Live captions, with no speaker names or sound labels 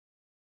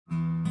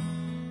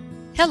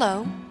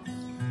Hello,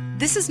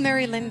 this is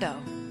Mary Lindo.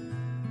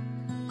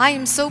 I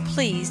am so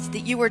pleased that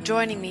you are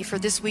joining me for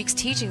this week's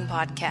teaching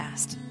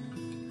podcast.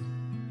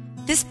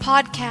 This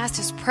podcast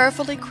is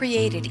prayerfully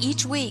created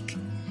each week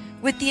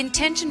with the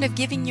intention of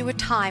giving you a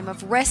time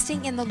of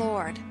resting in the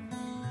Lord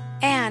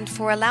and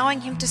for allowing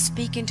Him to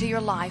speak into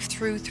your life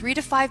through 3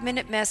 to 5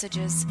 minute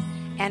messages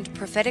and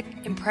prophetic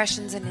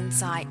impressions and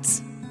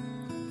insights.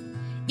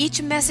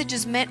 Each message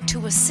is meant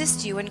to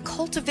assist you in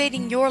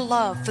cultivating your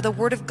love for the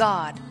Word of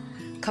God,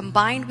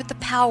 combined with the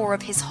power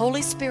of His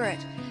Holy Spirit,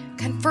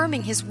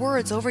 confirming His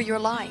words over your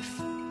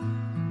life.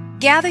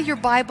 Gather your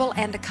Bible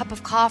and a cup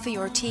of coffee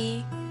or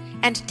tea,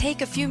 and take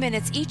a few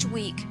minutes each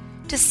week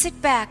to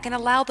sit back and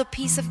allow the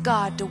peace of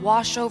God to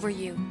wash over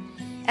you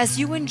as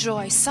you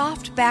enjoy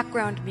soft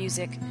background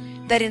music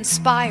that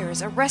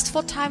inspires a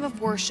restful time of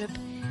worship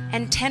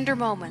and tender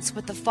moments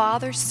with the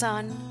Father,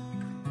 Son,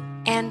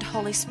 and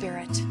Holy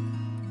Spirit.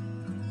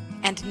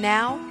 And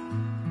now,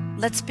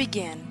 let's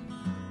begin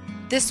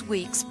this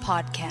week's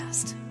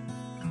podcast.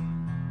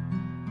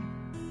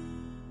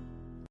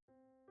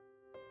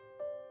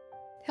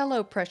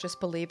 Hello, precious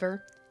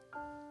believer.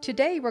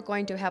 Today we're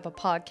going to have a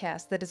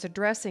podcast that is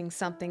addressing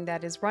something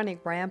that is running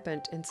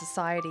rampant in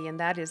society, and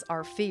that is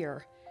our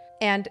fear.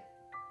 And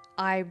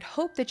I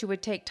hope that you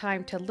would take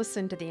time to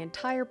listen to the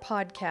entire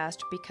podcast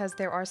because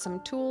there are some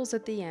tools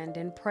at the end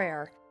in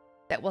prayer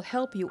that will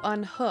help you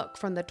unhook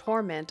from the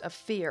torment of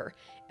fear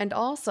and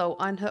also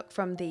unhook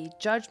from the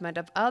judgment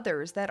of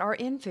others that are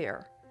in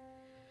fear.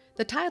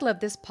 The title of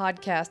this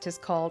podcast is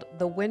called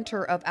The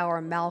Winter of Our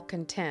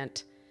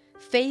Malcontent,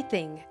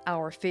 Faithing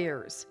Our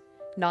Fears.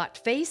 Not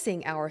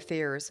facing our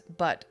fears,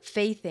 but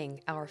faithing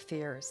our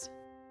fears.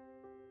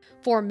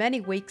 For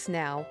many weeks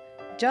now,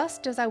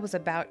 just as I was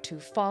about to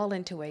fall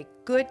into a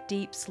good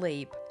deep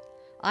sleep,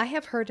 I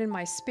have heard in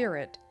my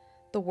spirit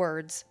the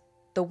words,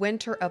 the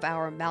winter of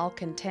our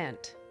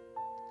malcontent.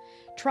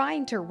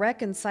 Trying to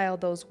reconcile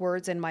those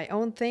words in my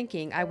own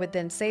thinking, I would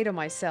then say to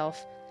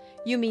myself,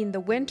 "You mean the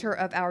winter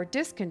of our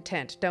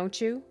discontent,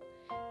 don't you?"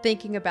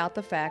 Thinking about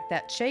the fact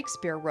that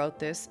Shakespeare wrote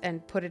this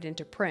and put it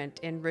into print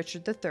in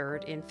Richard III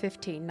in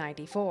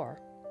 1594.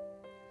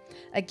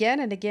 Again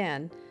and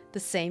again, the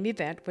same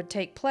event would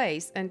take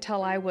place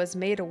until I was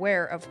made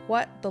aware of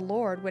what the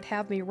Lord would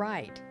have me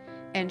write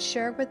and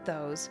share with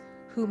those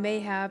who may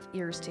have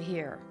ears to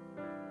hear.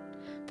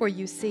 For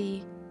you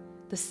see,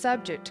 the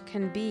subject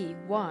can be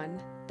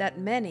one that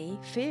many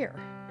fear.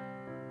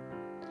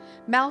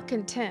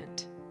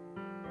 Malcontent.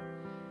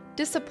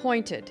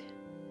 Disappointed,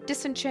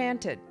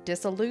 disenchanted,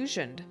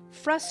 disillusioned,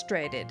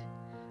 frustrated,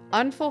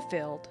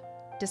 unfulfilled,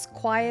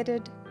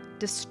 disquieted,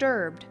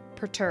 disturbed,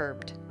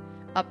 perturbed,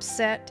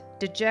 upset,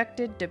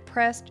 dejected,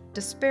 depressed,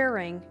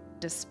 despairing,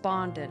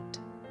 despondent.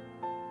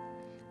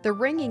 The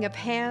wringing of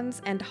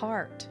hands and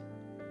heart.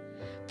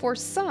 For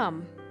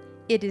some,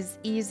 it is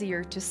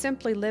easier to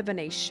simply live in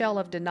a shell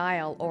of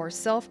denial or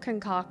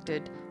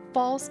self-concocted,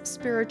 false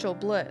spiritual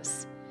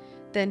bliss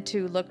than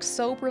to look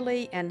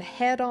soberly and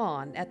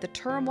head-on at the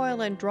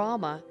turmoil and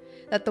drama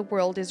that the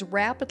world is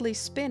rapidly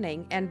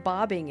spinning and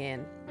bobbing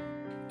in.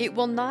 It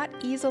will not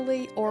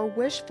easily or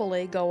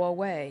wishfully go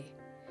away,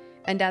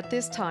 and at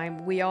this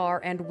time we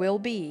are and will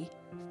be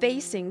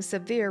facing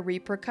severe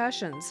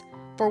repercussions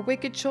for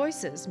wicked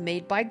choices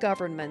made by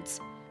governments,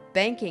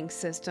 banking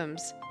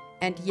systems,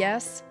 and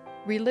yes,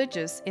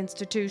 religious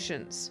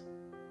institutions.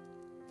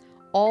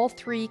 All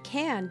three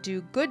can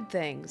do good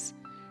things,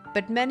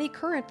 but many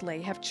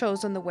currently have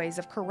chosen the ways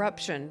of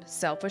corruption,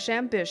 selfish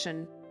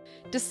ambition,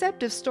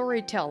 deceptive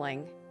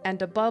storytelling,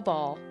 and above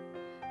all,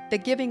 the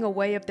giving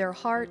away of their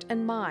heart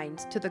and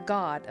minds to the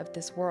God of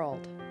this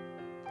world.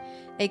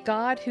 A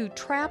God who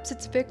traps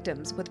its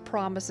victims with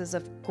promises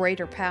of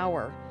greater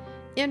power,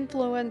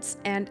 influence,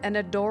 and an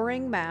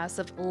adoring mass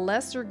of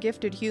lesser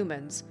gifted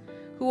humans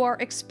who are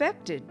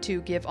expected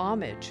to give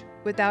homage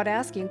without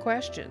asking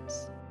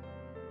questions.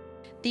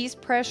 These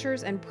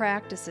pressures and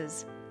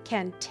practices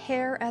can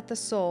tear at the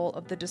soul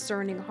of the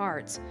discerning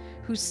hearts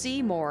who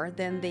see more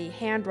than the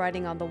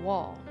handwriting on the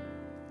wall.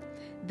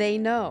 They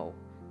know,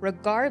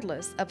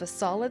 regardless of a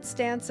solid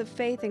stance of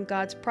faith in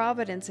God's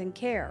providence and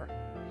care,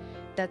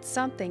 that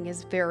something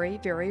is very,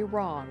 very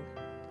wrong,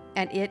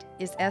 and it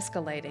is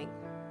escalating.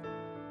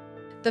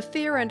 The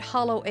fear and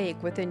hollow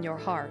ache within your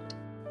heart.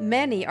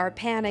 Many are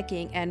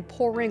panicking and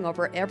poring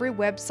over every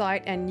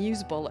website and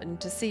news bulletin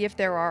to see if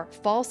there are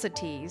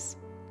falsities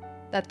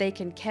that they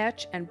can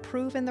catch and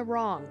prove in the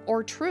wrong,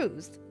 or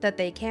truths that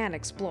they can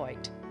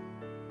exploit.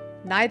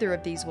 Neither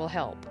of these will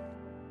help.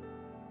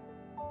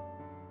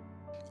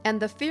 And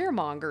the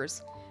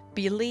fearmongers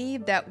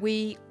believe that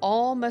we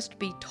all must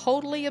be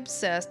totally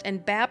obsessed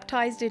and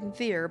baptized in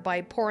fear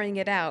by pouring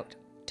it out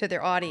to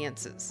their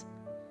audiences.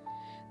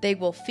 They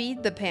will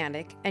feed the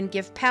panic and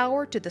give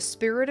power to the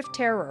spirit of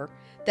terror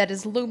that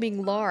is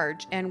looming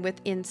large and with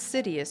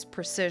insidious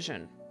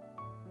precision.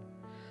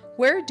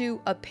 Where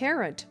do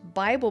apparent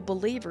Bible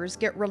believers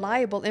get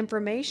reliable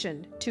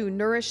information to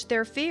nourish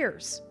their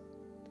fears?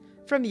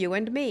 From you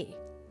and me.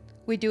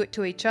 We do it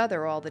to each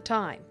other all the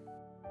time.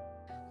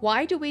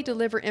 Why do we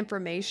deliver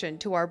information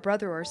to our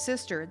brother or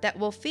sister that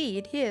will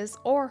feed his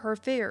or her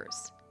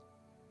fears?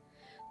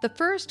 The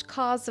first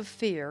cause of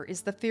fear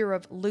is the fear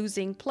of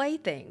losing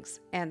playthings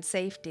and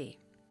safety.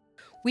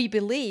 We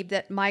believe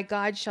that my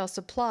God shall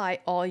supply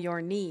all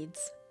your needs,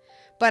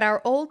 but our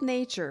old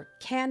nature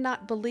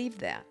cannot believe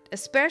that,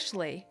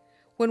 especially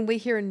when we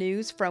hear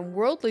news from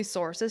worldly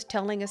sources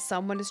telling us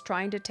someone is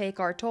trying to take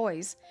our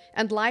toys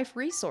and life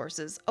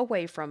resources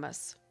away from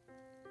us.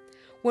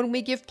 When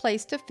we give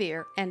place to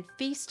fear and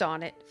feast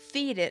on it,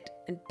 feed it,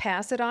 and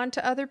pass it on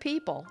to other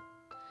people,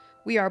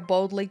 we are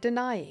boldly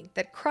denying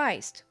that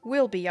Christ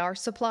will be our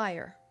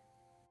supplier.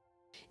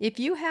 If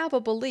you have a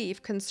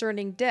belief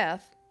concerning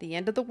death, the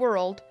end of the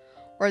world,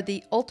 or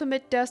the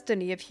ultimate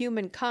destiny of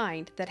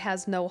humankind that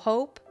has no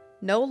hope,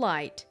 no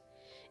light,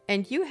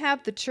 and you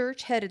have the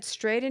church headed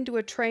straight into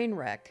a train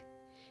wreck,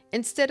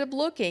 instead of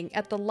looking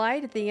at the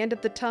light at the end of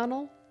the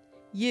tunnel,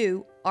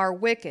 you are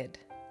wicked.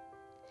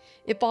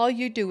 If all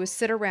you do is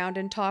sit around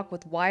and talk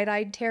with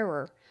wide-eyed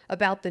terror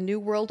about the New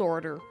World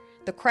Order,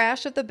 the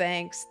crash of the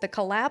banks, the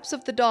collapse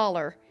of the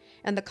dollar,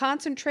 and the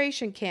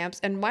concentration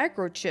camps and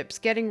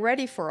microchips getting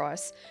ready for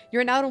us,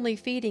 you're not only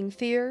feeding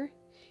fear,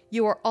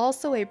 you are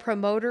also a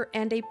promoter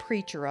and a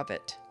preacher of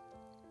it.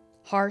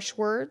 Harsh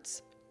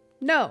words?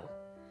 No.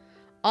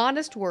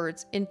 Honest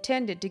words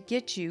intended to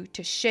get you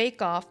to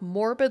shake off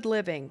morbid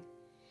living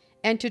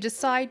and to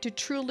decide to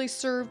truly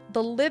serve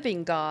the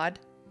living God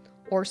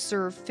or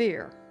serve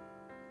fear.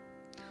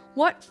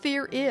 What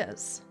fear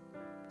is?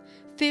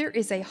 Fear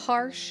is a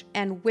harsh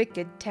and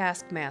wicked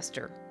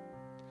taskmaster.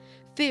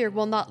 Fear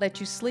will not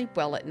let you sleep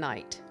well at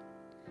night.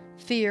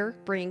 Fear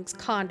brings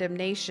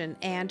condemnation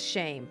and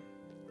shame.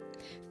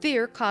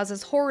 Fear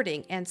causes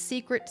hoarding and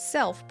secret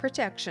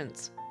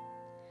self-protections.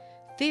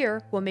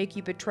 Fear will make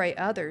you betray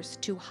others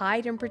to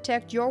hide and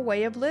protect your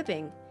way of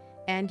living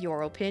and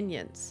your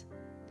opinions.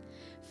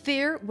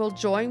 Fear will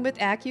join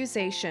with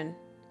accusation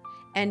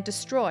and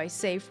destroy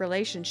safe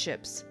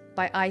relationships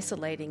by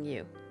isolating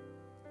you.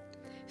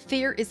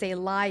 Fear is a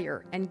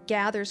liar and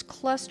gathers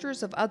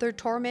clusters of other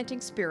tormenting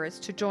spirits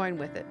to join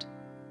with it.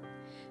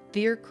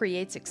 Fear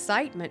creates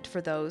excitement for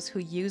those who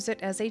use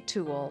it as a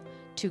tool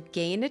to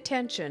gain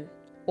attention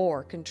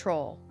or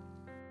control.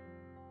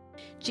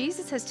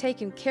 Jesus has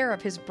taken care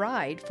of his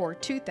bride for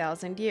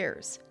 2,000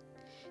 years.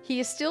 He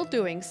is still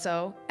doing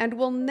so and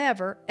will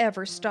never,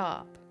 ever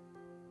stop.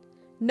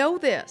 Know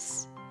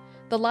this: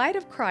 the light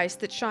of Christ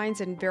that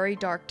shines in very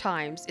dark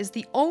times is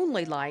the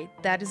only light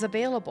that is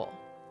available.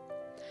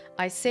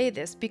 I say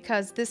this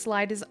because this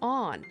light is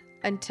on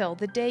until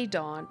the day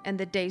dawn and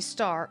the day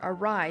star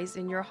arise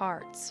in your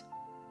hearts.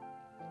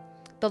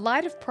 The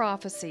light of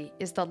prophecy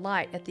is the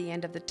light at the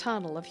end of the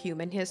tunnel of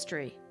human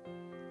history,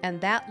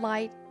 and that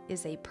light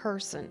is a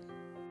person.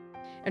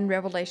 In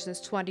Revelation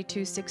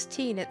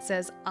 22:16 it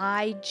says,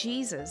 I,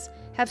 Jesus,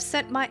 have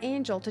sent my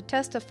angel to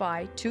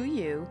testify to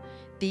you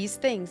these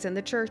things in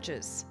the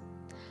churches.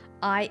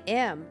 I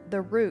am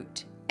the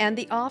root and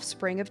the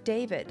offspring of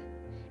David,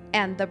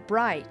 and the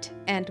bright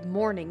and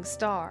morning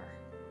star.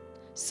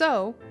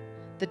 So,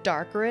 the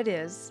darker it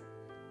is,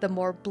 the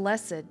more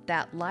blessed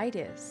that light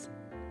is.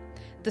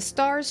 The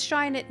stars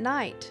shine at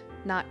night,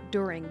 not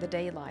during the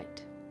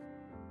daylight.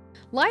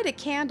 Light a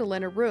candle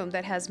in a room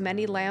that has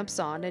many lamps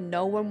on and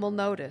no one will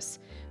notice,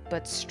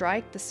 but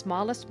strike the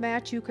smallest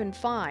match you can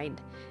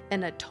find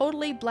in a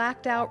totally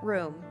blacked out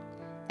room,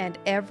 and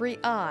every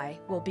eye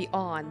will be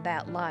on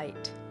that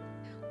light.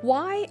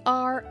 Why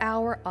are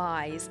our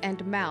eyes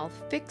and mouth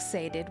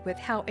fixated with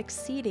how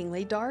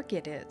exceedingly dark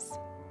it is?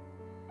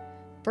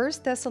 1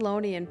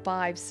 Thessalonians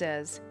 5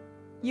 says,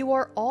 You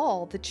are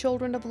all the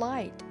children of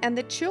light and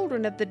the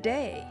children of the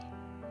day.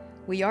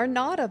 We are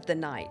not of the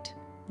night,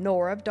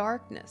 nor of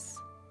darkness.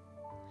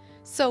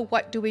 So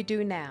what do we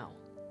do now?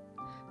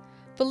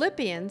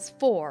 Philippians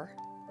 4,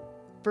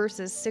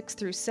 verses 6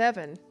 through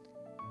 7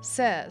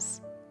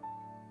 says,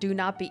 Do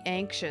not be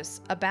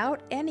anxious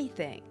about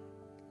anything,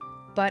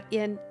 but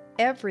in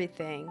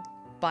everything,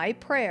 by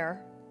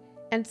prayer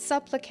and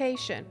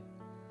supplication,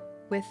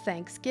 with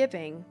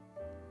thanksgiving,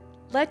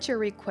 let your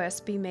requests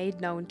be made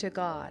known to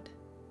God.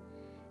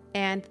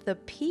 And the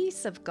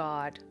peace of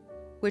God,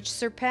 which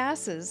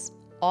surpasses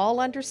all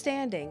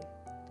understanding,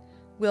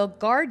 will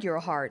guard your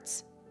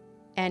hearts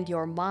and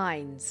your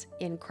minds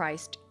in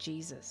Christ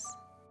Jesus.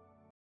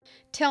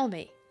 Tell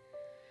me,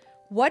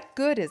 what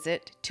good is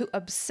it to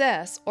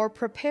obsess or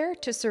prepare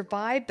to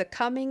survive the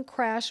coming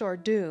crash or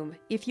doom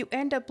if you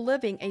end up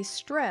living a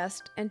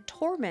stressed and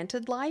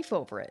tormented life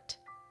over it?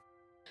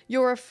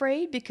 You're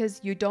afraid because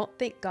you don't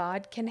think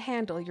God can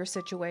handle your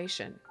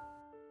situation.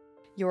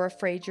 You're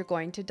afraid you're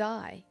going to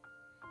die.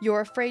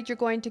 You're afraid you're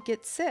going to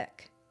get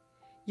sick.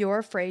 You're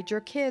afraid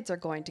your kids are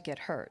going to get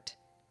hurt.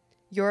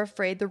 You're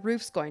afraid the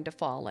roof's going to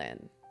fall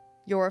in.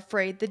 You're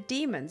afraid the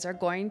demons are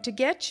going to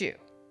get you.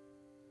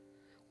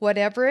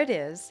 Whatever it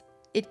is,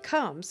 it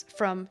comes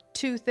from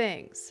two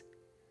things.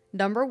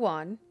 Number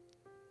one,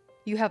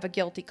 you have a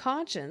guilty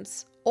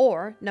conscience,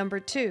 or number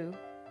two,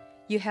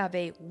 you have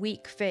a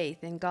weak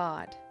faith in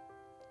God.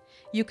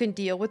 You can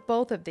deal with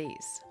both of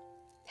these.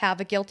 Have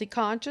a guilty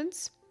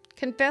conscience?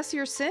 Confess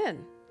your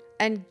sin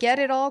and get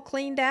it all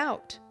cleaned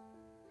out.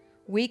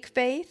 Weak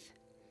faith?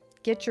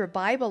 Get your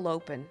Bible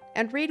open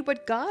and read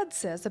what God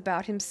says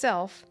about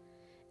Himself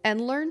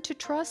and learn to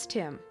trust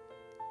Him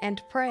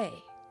and pray.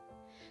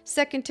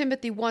 2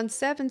 Timothy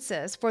 1:7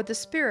 says, "For the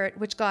Spirit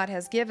which God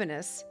has given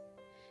us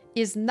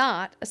is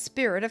not a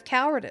spirit of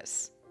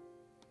cowardice,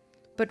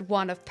 but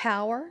one of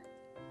power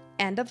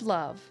and of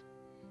love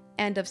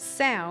and of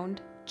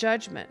sound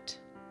judgment."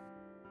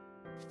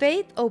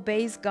 Faith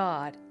obeys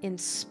God in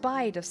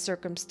spite of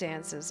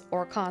circumstances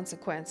or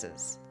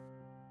consequences.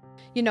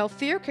 You know,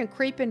 fear can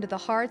creep into the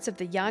hearts of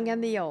the young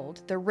and the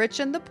old, the rich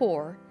and the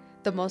poor,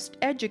 the most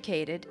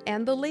educated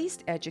and the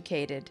least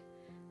educated,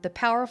 the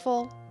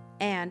powerful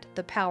and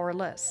the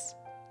powerless.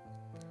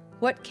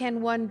 What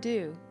can one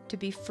do to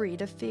be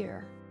freed of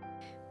fear?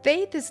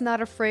 Faith is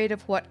not afraid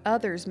of what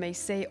others may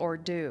say or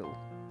do.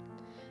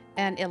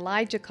 An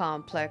Elijah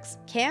complex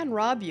can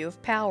rob you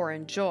of power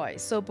and joy,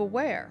 so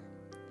beware.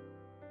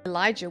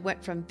 Elijah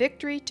went from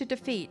victory to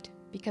defeat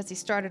because he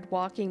started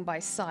walking by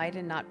sight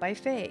and not by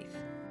faith.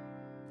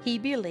 He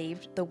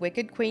believed the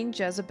wicked Queen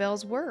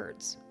Jezebel's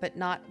words, but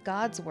not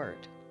God's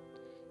word.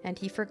 And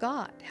he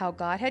forgot how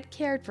God had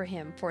cared for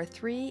him for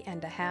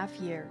 3.5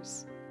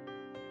 years.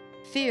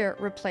 Fear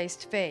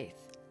replaced faith,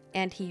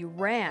 and he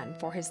ran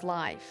for his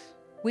life.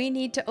 We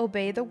need to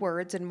obey the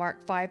words in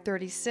Mark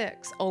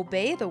 5:36.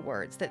 Obey the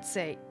words that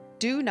say,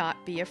 "Do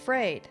not be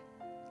afraid,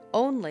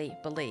 only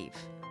believe."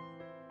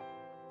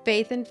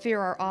 Faith and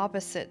fear are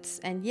opposites,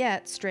 and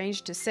yet,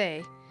 strange to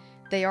say,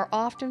 they are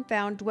often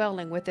found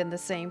dwelling within the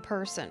same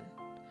person.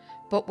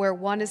 But where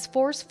one is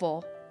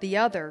forceful, the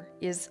other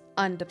is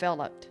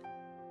undeveloped.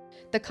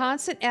 The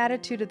constant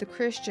attitude of the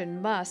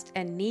Christian must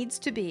and needs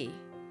to be,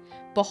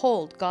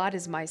 "Behold, God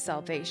is my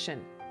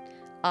salvation.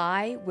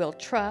 I will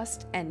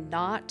trust and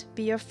not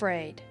be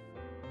afraid.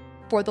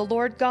 For the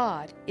Lord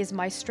God is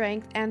my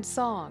strength and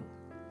song,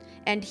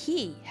 and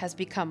He has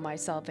become my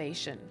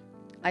salvation."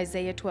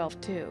 Isaiah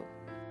 12:2.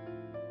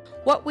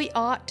 What we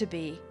ought to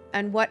be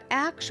and what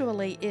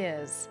actually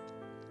is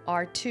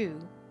are two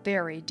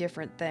very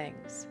different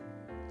things.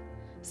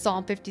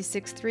 Psalm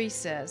 56:3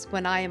 says,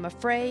 "When I am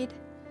afraid,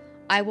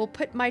 I will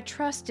put my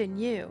trust in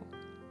you."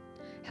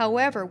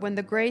 However, when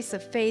the grace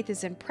of faith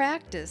is in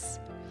practice,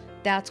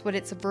 that's what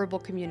its verbal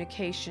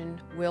communication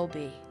will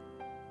be.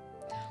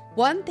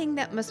 One thing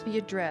that must be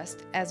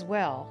addressed as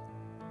well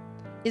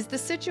is the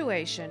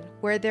situation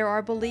where there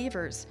are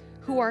believers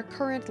who are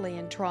currently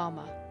in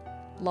trauma,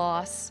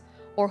 loss,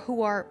 or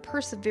who are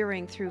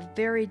persevering through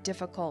very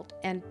difficult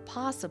and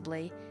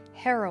possibly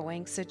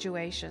harrowing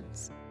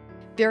situations.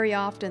 Very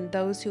often,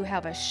 those who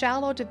have a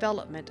shallow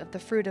development of the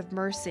fruit of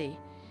mercy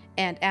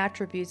and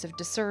attributes of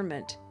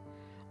discernment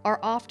are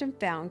often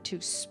found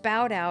to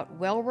spout out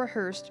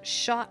well-rehearsed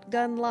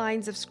shotgun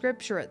lines of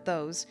Scripture at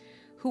those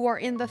who are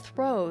in the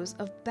throes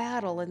of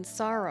battle and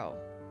sorrow.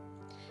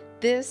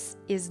 This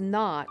is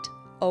not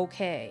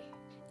okay.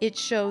 It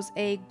shows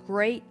a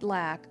great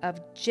lack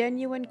of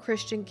genuine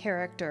Christian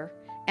character,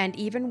 and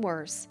even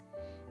worse,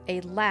 a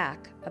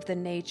lack of the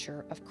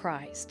nature of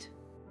Christ.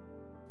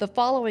 The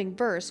following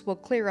verse will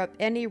clear up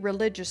any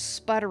religious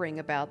sputtering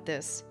about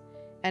this,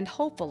 and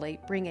hopefully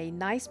bring a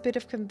nice bit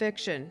of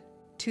conviction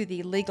to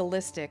the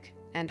legalistic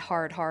and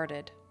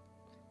hard-hearted.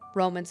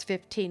 Romans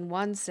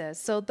 15:1 says,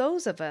 "So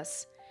those of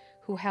us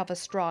who have a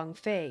strong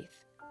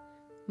faith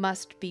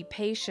must be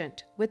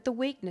patient with the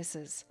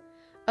weaknesses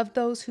of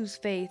those whose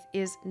faith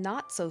is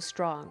not so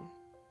strong.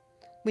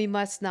 We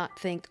must not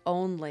think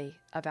only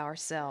of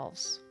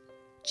ourselves."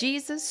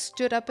 Jesus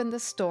stood up in the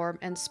storm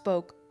and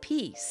spoke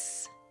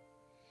peace.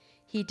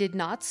 He did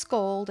not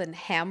scold and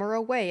hammer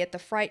away at the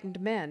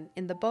frightened men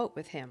in the boat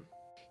with him.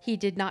 He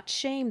did not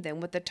shame them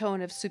with a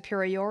tone of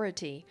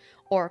superiority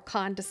or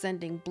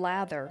condescending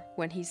blather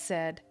when he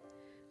said,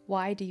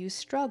 "Why do you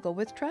struggle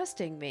with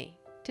trusting me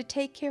to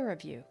take care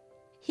of you?"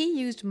 He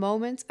used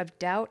moments of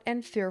doubt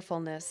and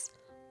fearfulness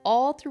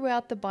all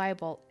throughout the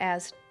Bible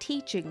as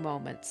teaching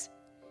moments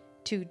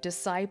to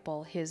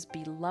disciple His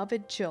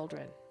beloved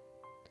children.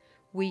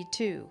 We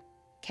too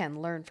can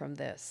learn from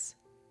this.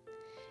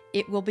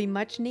 It will be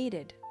much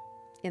needed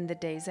in the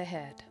days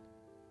ahead.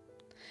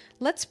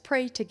 Let's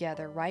pray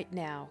together right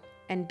now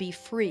and be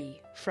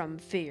free from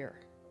fear.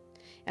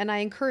 And I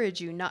encourage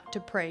you not to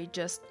pray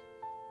just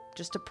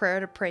a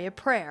prayer to pray a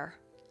prayer.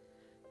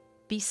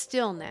 Be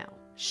still now.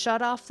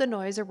 Shut off the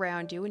noise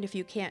around you, and if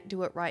you can't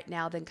do it right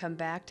now, then come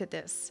back to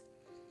this.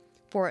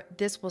 For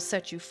this will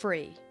set you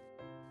free,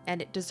 and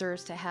it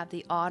deserves to have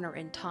the honor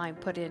and time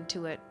put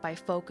into it by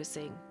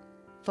focusing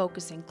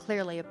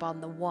clearly upon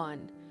the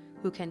one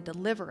who can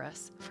deliver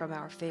us from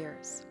our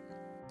fears.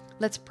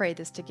 Let's pray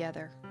this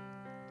together.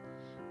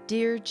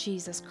 Dear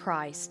Jesus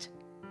Christ,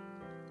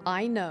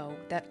 I know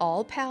that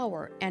all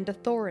power and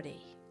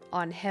authority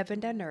on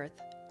heaven and earth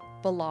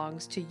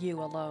belongs to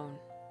you alone.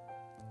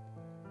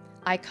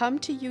 I come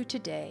to you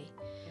today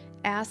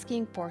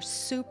asking for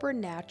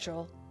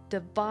supernatural,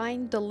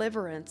 divine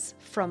deliverance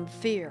from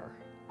fear.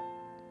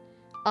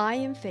 I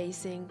am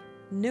facing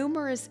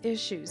numerous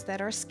issues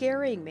that are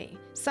scaring me,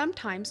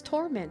 sometimes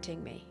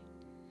tormenting me.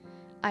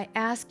 I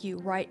ask you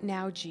right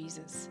now,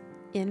 Jesus,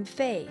 in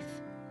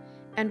faith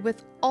and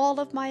with all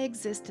of my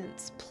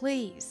existence,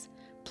 please,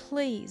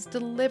 please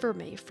deliver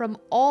me from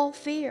all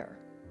fear.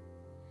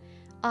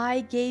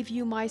 I gave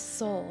you my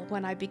soul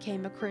when I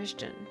became a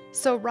Christian,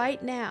 so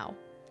right now,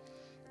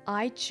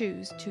 I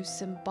choose to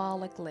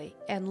symbolically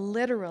and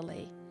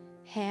literally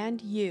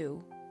hand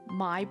you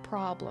my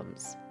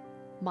problems,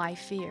 my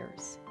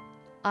fears.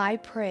 I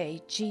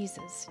pray,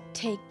 Jesus,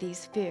 take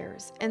these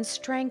fears and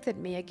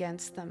strengthen me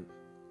against them.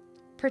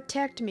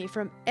 Protect me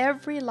from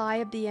every lie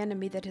of the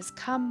enemy that has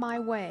come my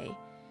way,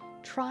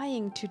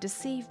 trying to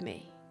deceive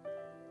me.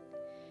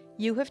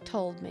 You have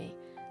told me,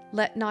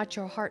 let not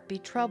your heart be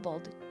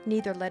troubled,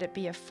 neither let it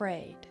be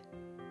afraid.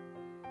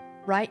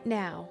 Right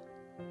now,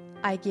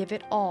 I give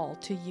it all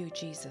to you,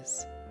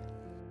 Jesus.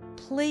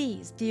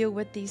 Please deal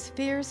with these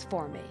fears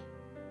for me.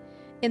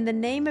 In the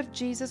name of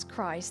Jesus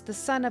Christ, the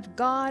Son of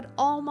God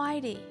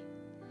Almighty,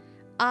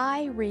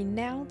 I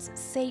renounce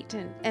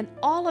Satan and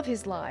all of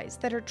his lies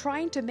that are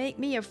trying to make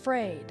me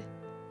afraid.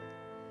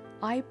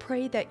 I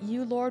pray that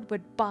you, Lord,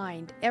 would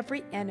bind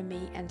every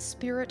enemy and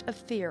spirit of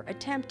fear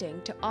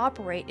attempting to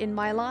operate in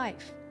my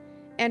life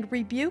and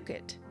rebuke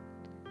it.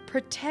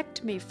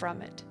 Protect me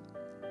from it.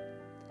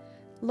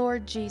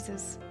 Lord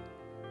Jesus,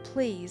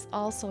 please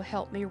also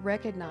help me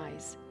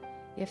recognize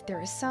if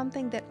there is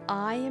something that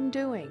I am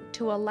doing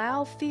to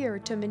allow fear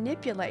to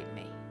manipulate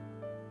me.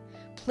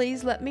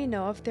 Please let me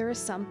know if there is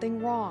something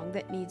wrong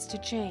that needs to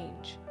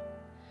change.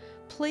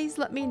 Please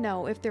let me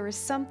know if there is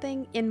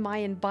something in my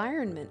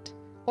environment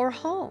or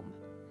home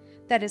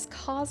that is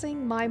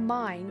causing my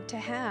mind to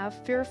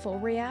have fearful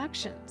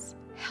reactions.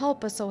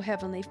 Help us, O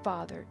Heavenly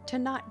Father, to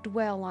not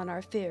dwell on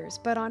our fears,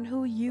 but on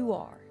who you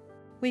are.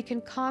 We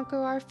can conquer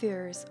our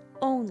fears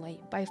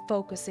only by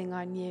focusing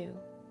on you.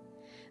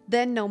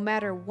 Then, no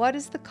matter what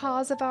is the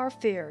cause of our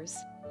fears,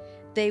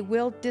 they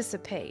will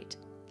dissipate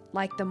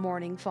like the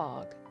morning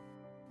fog.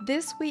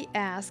 This we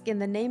ask in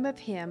the name of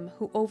Him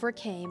who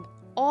overcame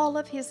all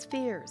of his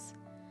fears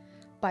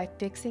by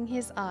fixing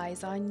his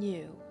eyes on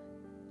you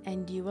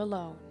and you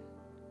alone,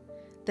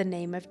 the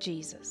name of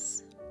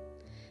Jesus.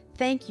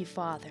 Thank you,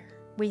 Father.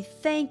 We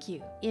thank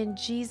you in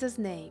Jesus'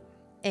 name.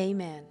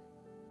 Amen.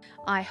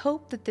 I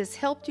hope that this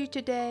helped you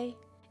today,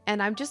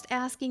 and I'm just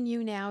asking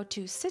you now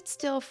to sit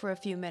still for a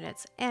few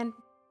minutes and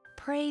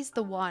praise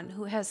the one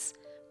who has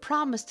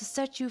promised to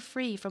set you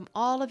free from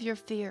all of your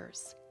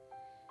fears.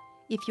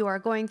 If you are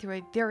going through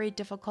a very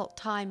difficult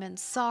time and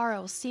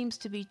sorrow seems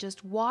to be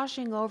just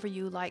washing over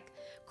you like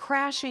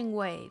crashing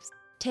waves,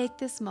 take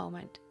this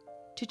moment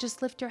to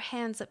just lift your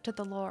hands up to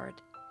the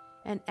Lord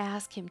and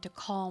ask Him to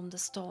calm the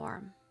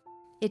storm.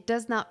 It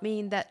does not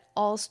mean that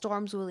all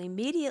storms will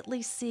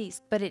immediately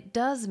cease, but it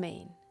does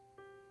mean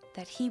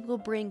that He will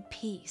bring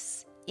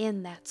peace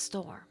in that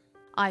storm.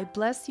 I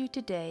bless you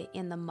today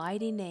in the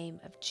mighty name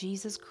of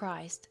Jesus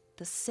Christ,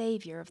 the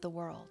Savior of the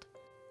world.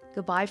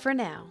 Goodbye for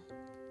now.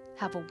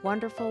 Have a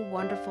wonderful,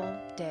 wonderful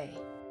day.